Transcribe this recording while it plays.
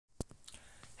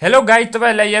Hello guys,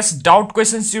 तपाईलाई यस doubt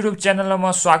questions YouTube च्यानलमा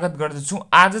म स्वागत गर्दछु।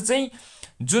 आज चाहिँ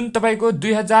जुन तपाईको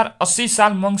 2080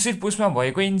 साल मङ्सिर पुसमा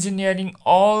भएको इन्जिनियरिङ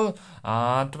अल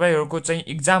तपाईहरुको चाहिँ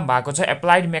इक्जाम भएको छ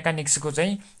एप्लाइड मेकानिक्सको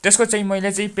चाहिँ त्यसको चाहिँ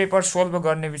मैले चाहिँ पेपर सोल्भ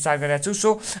गर्ने विचार गरेको छु।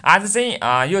 सो आज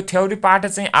चाहिँ यो थ्योरी पार्ट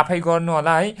चाहिँ आफै गर्नु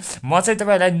होला है। म चाहिँ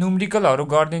तपाईलाई न्युमेरिकलहरु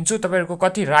गर्दिन्छु, तपाईहरुको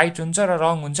कति राइट हुन्छ र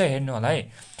रङ हुन्छ हेर्नु होला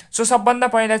है। सो सबभन्दा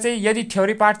पहिला चाहिँ यदि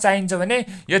थ्योरी पार्ट चाहिन्छ भने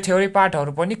यो थ्योरी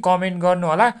पार्टहरु पनि कमेन्ट गर्नु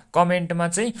होला। कमेन्टमा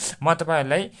चाहिँ म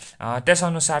तपाईहरुलाई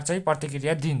त्यसअनुसार चाहिँ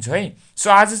प्रतिक्रिया दिन्छु है। सो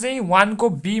आज चाहिँ 1 को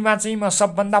बी मा चाहिँ म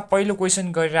सबभन्दा पहिलो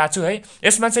क्वेशन गरिरहेको छु है।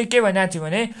 यसमा चाहिँ के भनेको थियो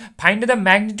भने find the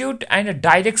magnitude and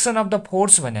direction of the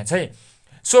force भनेको छ है।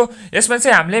 सो यसमा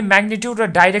चाहिँ हामीले म्याग्निट्युड र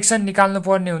डाइरेक्सन निकाल्नु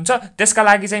पर्ने हुन्छ। त्यसका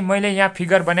लागि चाहिँ मैले यहाँ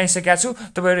फिगर बनाइसकेको छु,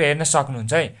 तपाईहरु हेर्न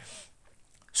सक्नुहुन्छ है।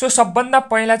 सो सबभन्दा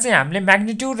पहिला चाहिँ हामीले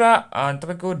म्याग्निट्युड र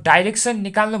तपाईको डाइरेक्सन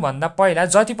निकाल्नु भन्दा पहिला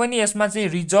जति पनि यसमा चाहिँ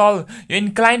रिजल्भ यो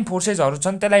इन्क्लाइन फोर्सेसहरु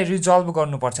छन् त्यसलाई रिजल्भ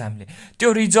गर्नुपर्छ हामीले।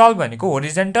 त्यो रिजल्भ भनेको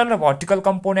होरिजन्टल र भर्टिकल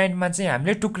कम्पोनेन्टमा चाहिँ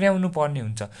हामीले टुक्र्याउनु पर्ने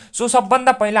हुन्छ। सो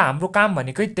सबभन्दा पहिला हाम्रो काम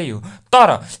भनेकै त्यही हो। तर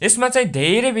यसमा चाहिँ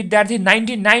धेरै विद्यार्थी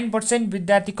 99%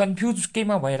 विद्यार्थी कन्फ्युज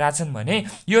केमा भइराछन् भने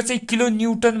यो चाहिँ किलो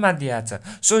न्युटनमा दिएको छ।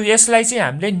 सो यसलाई चाहिँ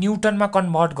हामीले न्युटनमा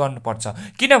कन्भर्ट गर्नुपर्छ,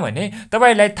 किनभने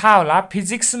तपाईहरुलाई थाहा होला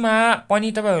फिजिक्समा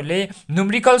पनि तपाईहरुले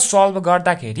न्युमेरिकल सल्भ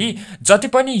गर्दाखेरि जति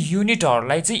पनि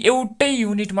युनिटहरुलाई चाहिँ एउटै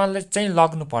युनिटमा चाहिँ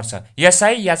लग्नु पर्छ,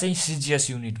 एसआई या चाहिँ सीजीएस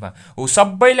युनिटमा हो।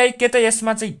 सबैलाई के त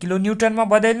यसमा चाहिँ किलो न्युटनमा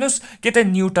बदल्नुस् के त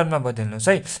न्युटनमा बदल्नुस्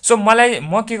है। सो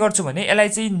म के गर्छु भने यसलाई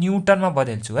चाहिँ न्युटनमा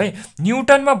बदल्छु है।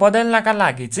 न्युटनमा बदल्नका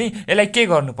लागि चाहिँ यसलाई के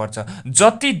गर्नुपर्छ,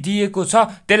 जति दिएको छ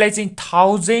त्यसलाई चाहिँ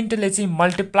 1000 ले चाहिँ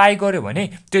मल्टिप्लाई गर्यो भने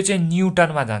त्यो चाहिँ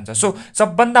न्युटनमा जान्छ। सो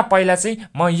सबभन्दा पहिला चाहिँ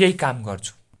म यही काम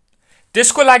गर्छु।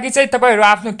 त्यसको लागि चाहिँ तपाईहरु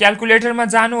आफ्नो क्याल्कुलेटरमा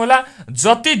जानु होला।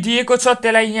 जति दिएको छ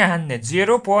त्यसलाई यहाँ हान्ने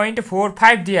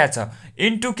 0.45 दिएको छ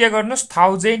इन्टु के गर्नुस्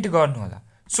 1000 गर्नु होला।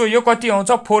 सो यो कति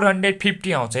आउँछ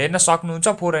 450 आउँछ, हेर्न सक्नुहुन्छ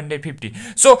 450।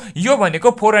 सो यो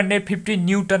भनेको 450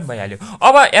 न्युटन भइहाल्यो।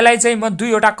 अब यसलाई चाहिँ म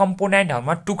दुईवटा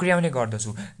कम्पोनेन्टहरुमा टुक्र्याउने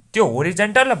गर्दछु, त्यो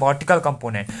होरिजन्टल र भर्टिकल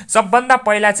कम्पोनेन्ट। सबभन्दा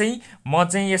पहिला चाहिँ म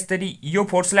चाहिँ यसरी यो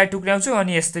फोर्सलाई टुक्र्याउँछु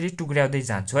अनि यसरी टुक्र्याउँदै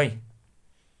जान्छु है।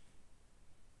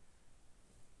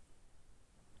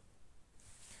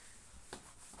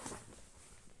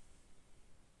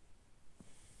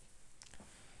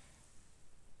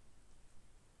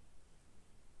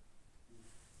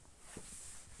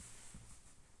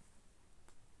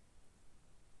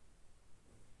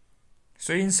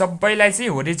 सो इन सबैलाई चाहिँ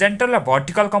होरिजन्टल र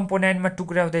भर्टिकल कम्पोनेन्टमा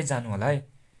टुक्र्याउँदै जानु होला है।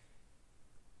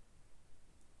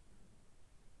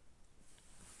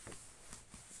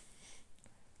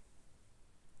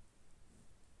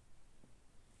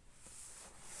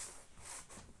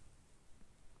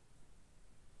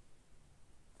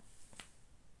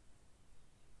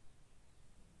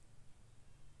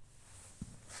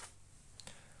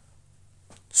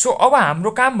 सो अब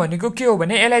हाम्रो काम भनेको के हो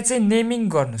भने यसलाई चाहिँ नेमिङ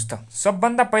गर्नुस् त।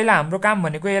 सबभन्दा पहिला हाम्रो काम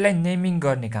भनेको यसलाई नेमिङ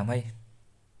गर्ने काम है।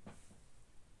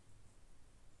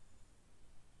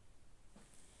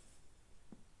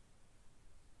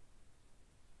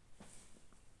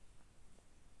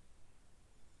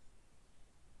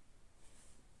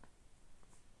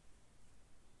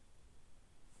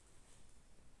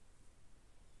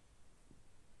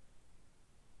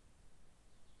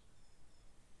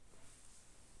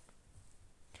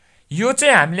 यो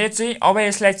चाहिँ हामीले चाहिँ अब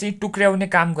यसलाई चाहिँ टुक्र्याउने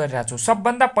काम गरिरहेको छौँ।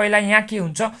 सबभन्दा पहिला यहाँ के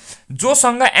हुन्छ,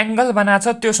 जोसँग एंगल बनाछ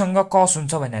त्योसँग कस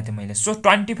हुन्छ भनेको थिएँ मैले। सो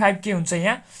 25 के हुन्छ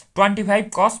यहाँ 25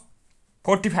 कस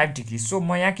 45 डिग्री। सो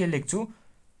म यहाँ के लेख्छु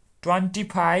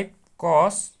 25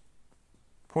 कस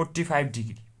 45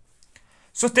 डिग्री।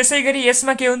 सो त्यसैगरी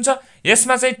यसमा के हुन्छ,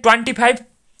 यसमा चाहिँ 25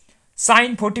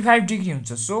 साइन 45 डिग्री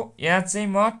हुन्छ। सो यहाँ चाहिँ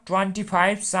म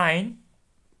 25 साइन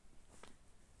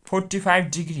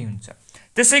 45 डिग्री हुन्छ।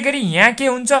 त्यसैगरी यहाँ के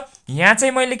हुन्छ, यहाँ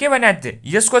चाहिँ मैले के भनेको थिएँ,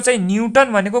 यसको चाहिँ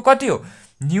न्युटन भनेको कति हो,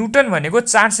 न्युटन भनेको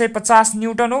 450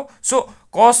 न्युटन हो। सो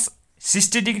कस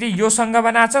 60 डिग्री योसँग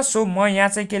बनाछ। सो म यहाँ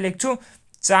चाहिँ के लेख्छु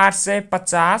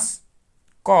 450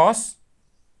 कस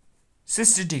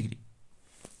 60 डिग्री।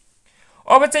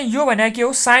 अब चाहिँ यो भनेको के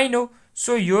हो, साइन हो।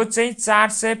 सो यो चाहिँ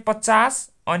 450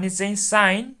 अनि चाहिँ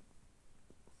साइन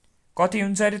कति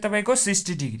हुन्छ अरे तपाईको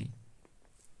 60 डिग्री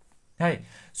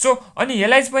है। सो अनि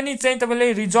यसलाई पनि चाहिँ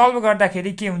तपाईले रिजल्भ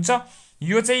गर्दाखेरि के हुन्छ,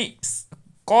 यो चाहिँ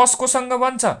कस कोसँग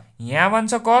बन्छ, यहाँ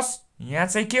बन्छ कस, यहाँ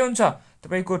चाहिँ के हुन्छ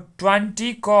तपाईको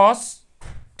 20 कस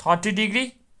 30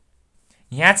 डिग्री,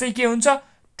 यहाँ चाहिँ के हुन्छ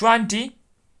 20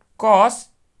 कस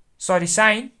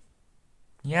साइन,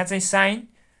 यहाँ चाहिँ साइन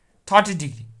 30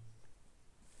 डिग्री।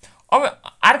 अब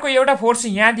अर्को एउटा फोर्स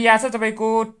यहाँ दिएको छ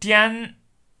तपाईको 10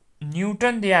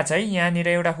 न्युटन दिएको छ है, यहाँनिर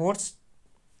एउटा फोर्स।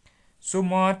 सो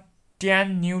म 10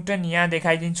 न्युटन यहाँ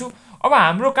देखाइदिन्छु। अब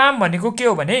हाम्रो काम भनेको के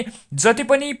हो भने जति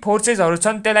पनि फोर्सेसहरु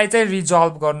छन् त्यसलाई चाहिँ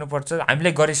रिजल्भ गर्नुपर्छ।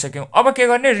 हामीले गरिसक्यौं। अब के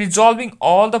गर्ने रिजल्भिङ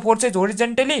all the forces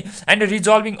होरिजोन्टली and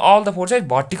रिजल्भिङ all the forces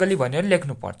vertically भनेर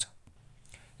लेख्नु पर्छ।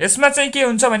 यसमा चाहिँ के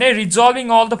हुन्छ भने रिजल्भिङ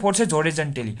अल द फोर्सेस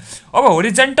होरिजोन्टली। अब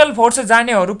होरिजोन्टल फोर्स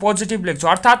जानेहरु पोजिटिभ लेख्छु,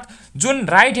 अर्थात जुन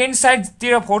राइट ह्यान्ड साइड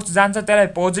तिर फोर्स जान्छ त्यसलाई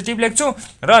पोजिटिभ लेख्छु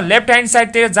र लेफ्ट ह्यान्ड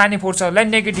साइड तिर जाने फोर्सहरुलाई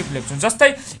नेगेटिभ लेख्छु। जस्तै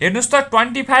हेर्नुस् त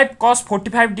 25 cos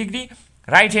 45 degree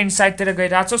right hand side तिर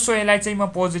गइराछ, सो यसलाई चाहिँ म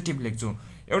पोजिटिभ लेख्छु।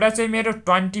 एउटा चाहिँ मेरो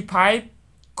 25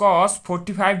 cos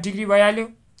 45 डिग्री भइहाल्यो।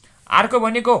 अर्को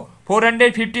भनेको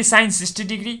 450 sin 60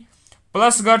 डिग्री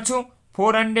प्लस गर्छु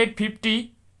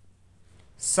 450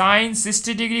 sin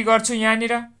 60 डिग्री गर्छु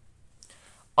यहाँनिर।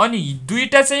 अनि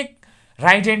दुईटा चाहिँ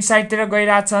राइट ह्यान्ड साइड तिर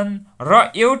गइराछन्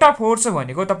र एउटा फोर्स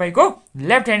भनेको तपाईको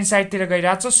लेफ्ट ह्यान्ड साइड तिर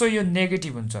गइराछ, सो यो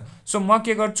नेगेटिभ हुन्छ। सो म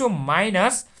के गर्छु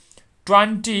माइनस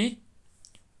 20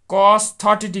 cos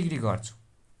 30 डिग्री गर्छु।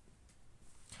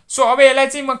 सो अब यसलाई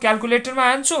चाहिँ म क्याल्कुलेटरमा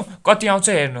हान्छु, कति आउँछ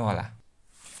हेर्नु होला।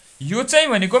 यो चाहिँ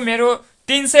भनेको मेरो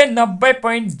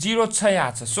 390.06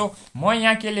 आछ। सो म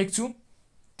यहाँ के लेख्छु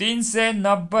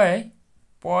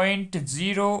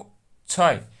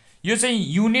 390.06। यो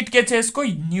चाहिँ युनिट के छ यसको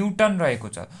न्युटन रहेको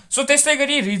छ। सो त्यस्तै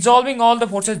गरी रिजल्भिङ अल द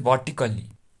फोर्सेस भर्टिकली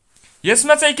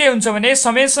यसमा चाहिँ के हुन्छ भने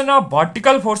summation of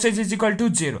vertical forces is equal to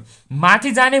 0।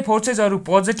 माथि जाने फोर्सेसहरु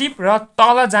पोजिटिभ र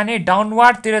तल जाने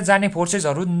डाउनवार्ड तिर जाने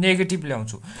फोर्सेसहरु नेगेटिभ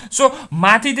ल्याउँछु। सो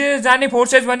माथि तिर जाने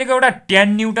फोर्सेस भनेको एउटा 10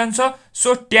 न्युटन छ,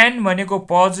 सो 10 भनेको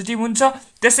पोजिटिभ हुन्छ।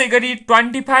 त्यसै गरी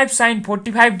 25 sin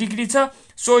 45 डिग्री छ,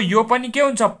 सो यो पनि के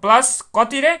हुन्छ प्लस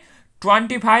कति रे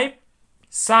 25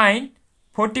 sin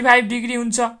 45 डिग्री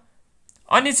हुन्छ।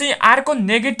 अनि चाहिँ अर्को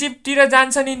नेगेटिभ तिर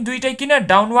जान्छन् यिन दुईटै किन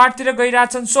डाउनवार्ड तिर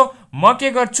गइराछन्। सो म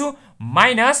के गर्छु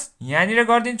माइनस यहाँनिर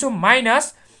गर्दिन्छु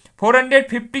minus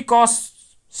 450 cos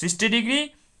 60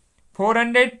 degree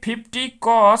 450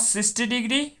 cos 60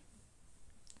 degree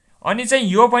अनि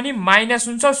चाहिँ यो पनि माइनस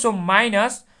हुन्छ। So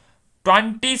minus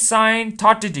 20 sin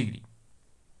 30 degree.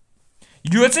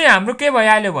 यो चाहिँ हाम्रो के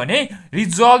भइहाल्यो भने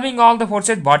रिजल्भिङ अल द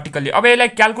फोर्सेस भर्टिकली। अब यसलाई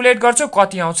क्याल्कुलेट गर्छु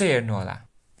कति आउँछ हेर्नु होला।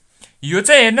 यो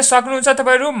चाहिँ हेर्न सक्नुहुन्छ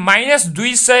तपाईहरु माइनस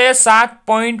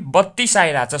 207.32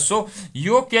 आइराछ। सो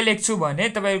यो के लेख्छु भने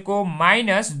तपाईहरुको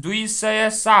माइनस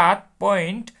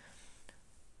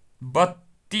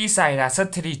 207.32 आइराछ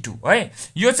 32 है।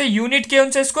 यो चाहिँ युनिट के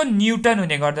हुन्छ यसको न्युटन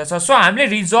हुने गर्दछ। सो हामीले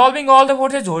रिजल्भिङ अल द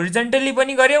फोर्सेस होरिजोन्टली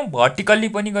पनि गर्यौं भर्टिकली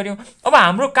पनि गर्यौं। अब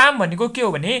हाम्रो काम भनेको के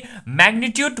हो भने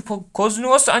म्याग्निट्युड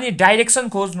खोज्नुहोस् अनि डाइरेक्सन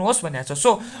खोज्नुहोस् भनेको छ।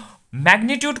 सो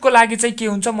म्याग्निट्युडको लागि चाहिँ के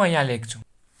हुन्छ म यहाँ लेख्छु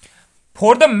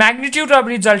For the magnitude of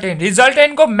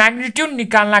resultant को magnitude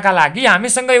निकाल्नका लागि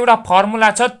हामीसँग एउटा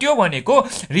फर्मुला छ, त्यो भनेको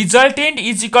resultant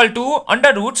is equal to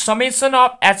under root summation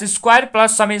of h square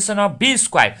plus summation of b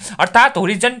square। अर्थात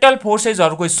horizontal forces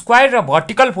हरुको स्क्वायर र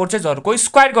vertical forces हरुको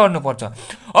स्क्वायर गर्नुपर्छ।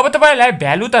 अब तपाईहरुलाई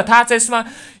भ्यालु त थाहा छ, यसमा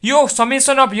यो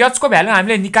summation of h को भ्यालु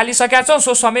हामीले निकालिसकेका छौं।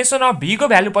 सो summation of b को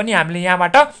भ्यालु पनि हामीले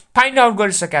यहाँबाट फाइन्ड आउट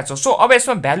गरिसकेका छौं। सो अब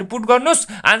यसमा भ्यालु पुट गर्नुस्,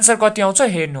 आन्सर कति आउँछ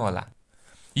हेर्नु होला।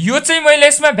 यो चाहिँ मैले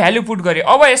यसमा भ्यालु पुट गरे।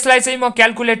 अब यसलाई चाहिँ म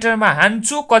क्याल्कुलेटरमा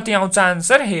हान्छु, कति आउँछ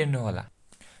आन्सर हेर्नु होला।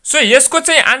 सो यसको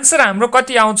चाहिँ आन्सर हाम्रो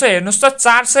कति आउँछ हेर्नुस् त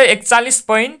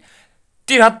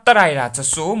 441.73 आइराछ।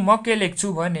 सो म के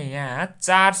लेख्छु भने यहाँ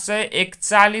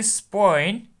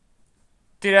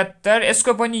 441.73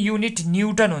 यसको पनि युनिट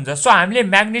न्युटन हुन्छ। सो हामीले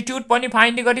म्याग्निट्युड पनि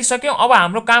फाइन्ड गरिसक्यौं। अब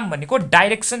हाम्रो काम भनेको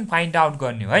डाइरेक्सन फाइन्ड आउट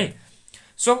गर्ने हो है।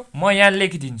 सो म यहाँ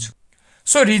लेखिदिन्छु।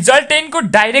 सो रिजल्टेन्ट को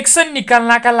डाइरेक्सन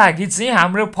निकाल्नका लागि चाहिँ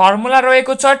हाम्रो फर्मुला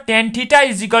रहेको छ tan theta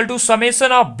is equal to summation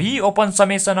of v open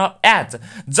summation of h,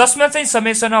 जसमा चाहिँ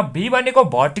समेसन अफ v भनेको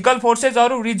भर्टिकल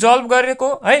फोर्सेसहरु रिजल्भ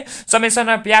गरेको है, समेसन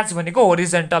अफ h भनेको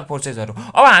होरिजोन्टल फोर्सेसहरु।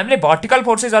 अब हामीले भर्टिकल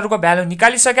फोर्सेसहरुको भ्यालु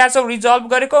निकालिसकेका छौं रिजल्भ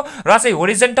गरेको, र चाहिँ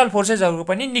होरिजोन्टल फोर्सेसहरु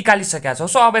पनि निकालिसकेका छौं।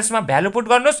 सो अब यसमा भ्यालु पुट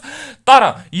गर्नुस्। तर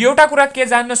एउटा कुरा के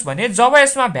जान्नुस् भने जब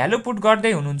यसमा भ्यालु पुट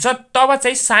गर्दै हुनुहुन्छ तब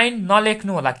चाहिँ साइन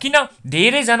नलेख्नु होला, किन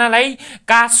धेरै जनालाई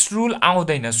कास्ट रुल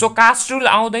आउँदैन। सो कास्ट रुल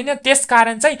आउँदैन,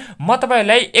 त्यसकारण चाहिँ म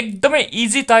तपाईहरुलाई एकदमै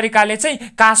इजी तरिकाले चाहिँ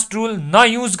कास्ट रुल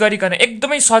नयुज गरिकन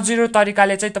एकदमै सजिलो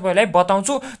तरिकाले चाहिँ तपाईहरुलाई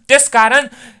बताउँछु। त्यसकारण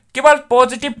केवल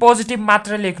पोजिटिभ पोजिटिभ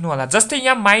मात्र लेख्नु होला। जस्तै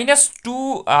यहाँ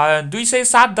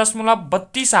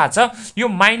 -207.32 आछ, यो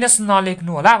माइनस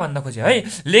नलेख्नु होला भन्न खोजे है।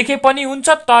 लेखे पनि हुन्छ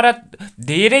तर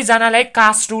धेरै जनालाई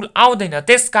कास्ट रुल आउँदैन,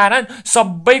 त्यसकारण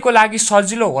सबैको लागि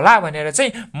सजिलो होला भनेर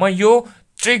चाहिँ म यो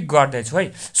ट्रिक गर्दै छु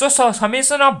है। सो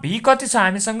समेसन अफ v कति छ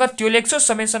हामीसँग त्यो लेख्छु,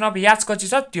 समेसन अफ h कति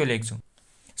छ त्यो लेख्छु।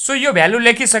 सो यो भ्यालु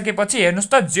लेखिसकेपछि हेर्नुस्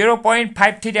त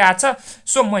 0.53 आछ।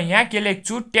 सो म यहाँ के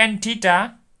लेख्छु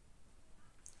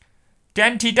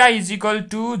tan theta is equal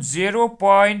to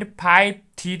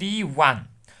 0.531।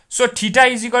 So theta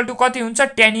is equal to कति हुन्छ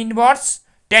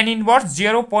tan इन्भर्स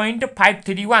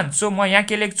 0.531 सो म यहाँ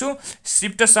के लेख्छु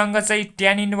शिफ्टसँग चाहिँ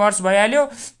tan इन्भर्स भइहाल्यो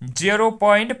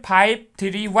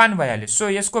 0.531 भइहाल्यो सो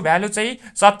यसको भ्यालु चाहिँ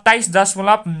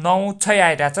 27.96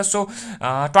 आइरहेछ सो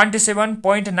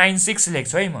 27.96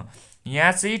 लेख्छु है म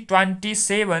यहाँ चाहिँ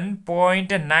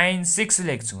 27.96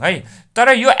 लेख्छु है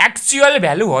तर यो एक्चुअल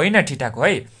भ्यालु होइन थीटाको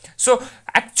है सो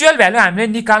एक्चुअल भ्यालु हामीले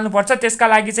निकाल्नुपर्छ त्यसका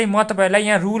लागि चाहिँ म तपाईहरुलाई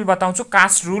यहाँ रुल बताउँछु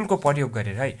कास्ट रुलको प्रयोग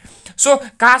गरेर है सो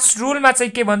कास्ट रुलमा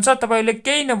चाहिँ के भन्छ तपाईहरुले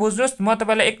केही नबुझ्नुस् म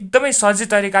तपाईलाई एकदमै सजिलो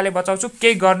तरिकाले बताउँछु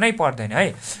केही गर्नै पर्दैन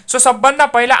है सो सबभन्दा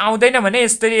पहिला आउँदैन भने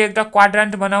यसरी एउटा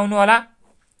क्वाड्रान्ट बनाउनु होला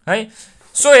है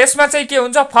सो यसमा चाहिँ के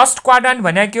हुन्छ फर्स्ट क्वाड्रान्ट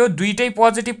भने के हो दुईटै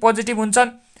पोजिटिभ हुन्छन्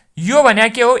यो भने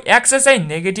के हो x चाहिँ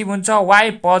नेगेटिभ हुन्छ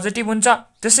y पोजिटिभ हुन्छ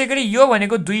त्यसैगरी यो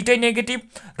भनेको दुईटै नेगेटिभ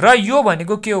र यो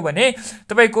भनेको के हो भने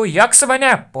तपाईको x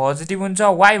भने पोजिटिभ हुन्छ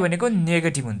y भनेको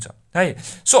नेगेटिभ हुन्छ है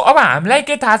सो अब हामीलाई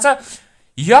के थाहा छ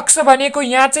x भनेको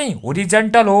यहाँ चाहिँ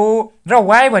होरिजन्टल हो र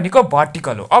y भनेको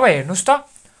भर्टिकल हो अब हेर्नुस् त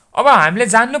अब हामीले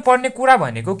जान्नु पर्ने कुरा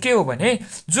भनेको के हो भने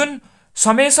जुन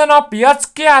समेसन अफ h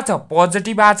के आछ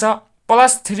पोजिटिभ आछ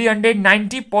प्लस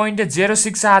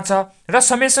 390.06 आछ र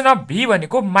समेसन अफ v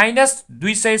भनेको माइनस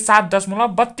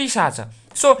 207.32 आछ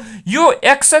सो यो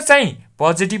x चाहिँ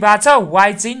पोजिटिभ आछ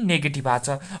y चाहिँ नेगेटिभ आछ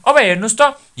अब हेर्नुस् त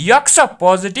x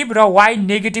पोजिटिभ र y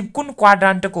नेगेटिभ कुन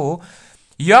क्वाड्रान्टको हो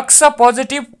x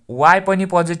पोजिटिभ y पनि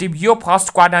पोजिटिभ यो फर्स्ट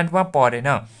क्वाड्रान्टमा परेन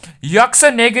x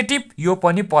नेगेटिभ यो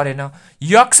पनि परेन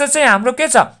x चाहिँ हाम्रो के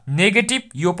छ नेगेटिभ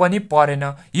यो पनि परेन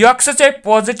x चाहिँ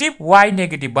पोजिटिभ y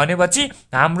नेगेटिभ भनेपछि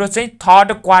हाम्रो चाहिँ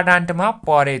थर्ड क्वाड्रान्टमा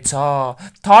परेछ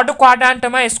थर्ड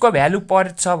क्वाड्रान्टमा यसको भ्यालु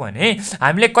पर्छ भने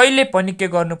हामीले कहिले पनि के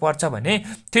गर्नुपर्छ भने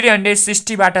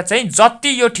 360 बाट चाहिँ जति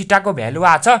यो थीटाको भ्यालु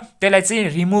आछ त्यसलाई चाहिँ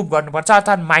रिमुभ गर्नुपर्छ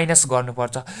अर्थात माइनस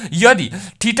गर्नुपर्छ यदि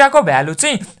थीटाको भ्यालु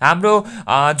चाहिँ हाम्रो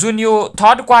जुन यो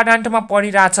थर्ड क्वाड्रान्टमा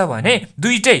परिरहेछ भने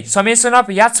दुईटै समेसन अफ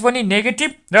h पनि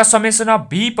नेगेटिभ र समेसन अफ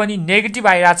v पनि नेगेटिभ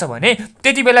आइरहेछ भने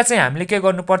त्यति बेला चाहिँ हामीले के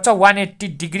गर्नुपर्छ 180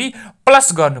 डिग्री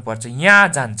प्लस गर्नुपर्छ यहाँ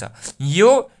जान्छ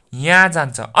यो यहाँ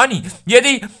जान्छ अनि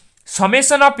यदि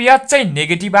समेसन अफ h चाहिँ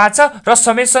नेगेटिभ आछ र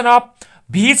समेसन अफ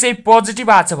v चाहिँ पोजिटिभ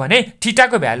आछ भने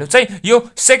थीटाको भ्यालु चाहिँ यो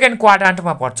सेकेन्ड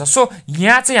क्वाड्रान्टमा पर्छ सो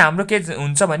यहाँ चाहिँ हाम्रो के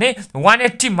हुन्छ भने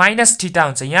 180 माइनस थीटा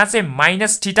हुन्छ यहाँ चाहिँ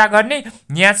माइनस थीटा गर्ने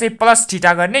यहाँ चाहिँ प्लस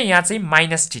थीटा गर्ने यहाँ चाहिँ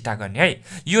माइनस थीटा गर्ने है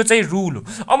यो चाहिँ रुल हो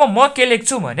अब म के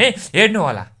लेख्छु भने हेर्नु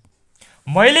होला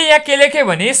मैले यहाँ के लेखेँ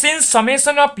भने सिन्स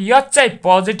समेसन अफ h चाहिँ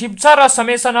पोजिटिभ छ र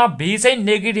समेसन अफ v चाहिँ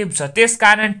नेगेटिभ छ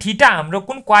त्यसकारण थीटा हाम्रो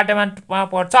कुन क्वाड्रान्टमा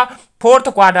पर्छ फोर्थ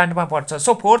क्वाड्रान्टमा पर्छ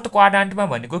सो फोर्थ क्वाड्रान्टमा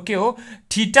भनेको के हो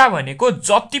थीटा भनेको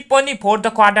जति पनि फोर्थ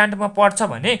क्वाड्रान्टमा पर्छ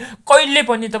भने कहिले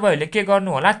पनि तपाईहरुले के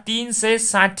गर्नु होला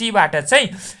 360 बाट चाहिँ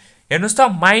हेर्नुस् त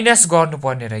माइनस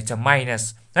गर्नुपर्ने रहेछ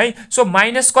माइनस है सो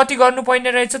माइनस कति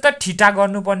गर्नुपर्ने रहेछ त थीटा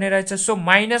गर्नुपर्ने रहेछ सो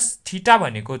माइनस थीटा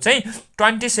भनेको चाहिँ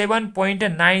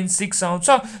 27.96 आउँछ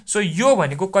सो यो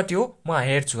भनेको कति हो म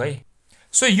हेर्छु है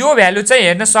सो यो भ्यालु चाहिँ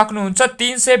हेर्न सक्नुहुन्छ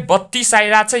 332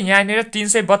 आइरहेछ यहाँनिर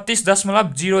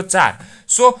 332.04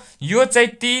 सो यो चाहिँ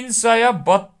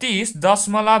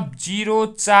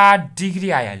 332.04 डिग्री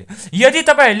आइहाल्यो यदि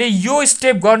तपाईहरुले यो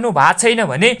स्टेप गर्नु भएको छैन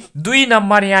भने 2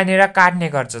 नम्बर यहाँनिर काट्ने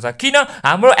गर्छ त किन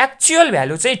हाम्रो एक्चुअल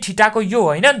भ्यालु चाहिँ थीटाको यो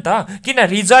होइन नि त किन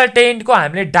रिजल्टेन्टको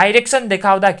हामीले डाइरेक्सन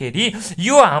देखाउँदाखेरि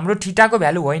यो हाम्रो थीटाको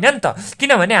भ्यालु होइन नि त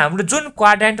किनभने हाम्रो जुन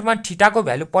क्वाड्रान्टमा थीटाको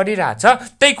भ्यालु परिरहेछ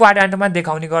त्यही क्वाड्रान्टमा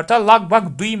देखाउने गर्छ लगभग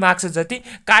 2 मार्क्स जति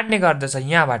काट्ने गर्दछ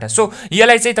यहाँबाट सो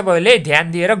यसलाई चाहिँ तपाईहरुले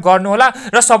ध्यान दिएर गर्नु होला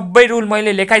र सबै रुल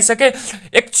मैले लेखाइसके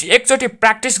एकचोटी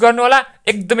प्र्याक्टिस गर्नु होला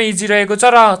एकदमै इजी रहेको छ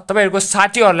र तपाईहरुको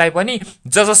साथीहरुलाई पनि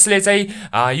जसले चाहिँ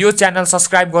यो च्यानल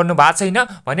सब्स्क्राइब गर्नु भएको छैन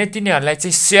भने तिनीहरुलाई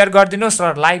चाहिँ शेयर गरिदिनुस् र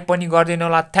लाइक पनि गरिदिनु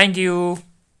होला थ्यांक यू